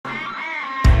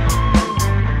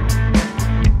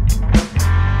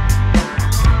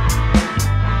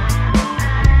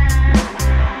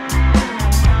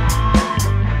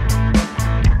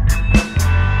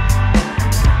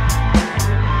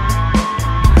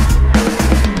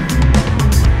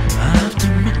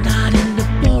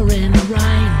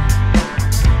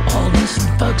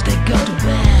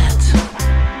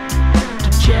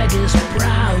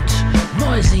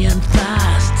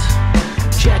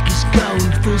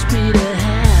speed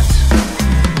ahead.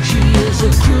 She is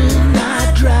a cruel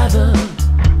night driver,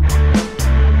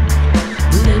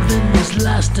 living with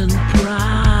lust and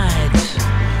pride.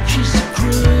 She's a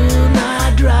cruel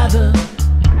night driver,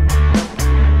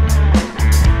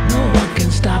 no one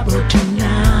can stop her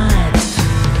tonight.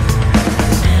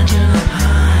 Engine up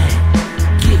high,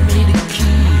 give me the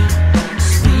key.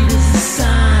 Speed is a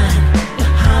sign, the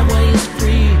highway is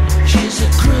free. She's a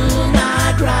cruel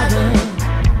night driver,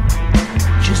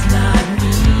 just like me.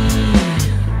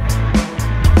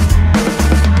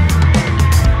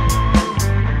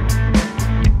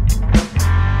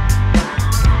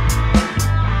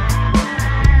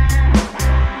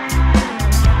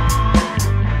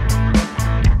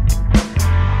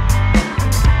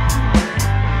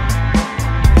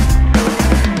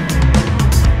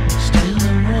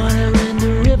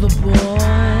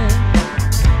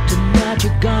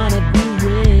 You're gonna be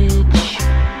rich.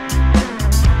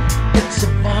 It's a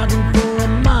bargain for a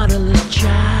motherless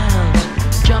child,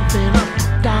 jumping up the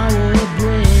Tower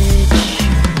Bridge.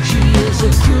 She is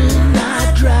a cruel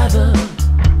night driver,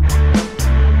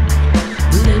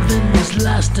 living with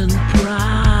lust and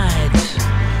pride.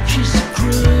 She's a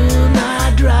cruel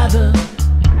night driver,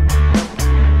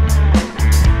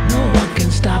 no one can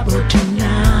stop her tonight.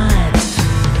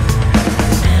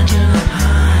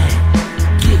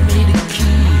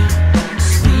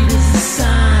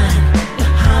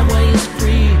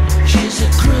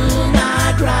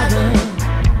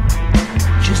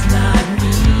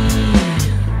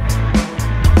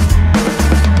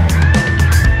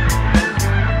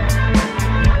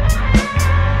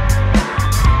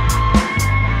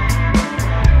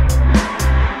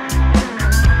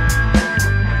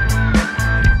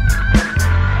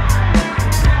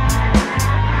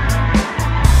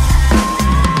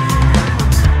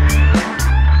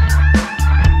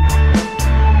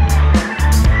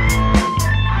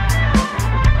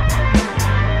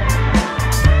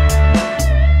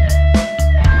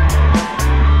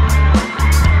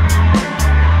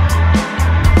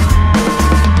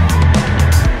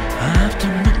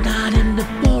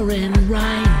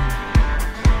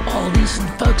 All decent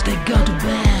folks, they go to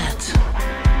bed.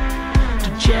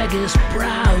 The Jack is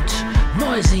proud,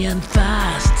 noisy and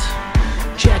fast.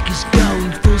 Jack is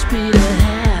going full speed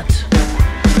ahead.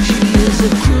 She is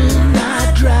a cruel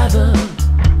night driver,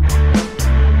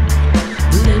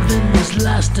 living with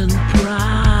lust and pride.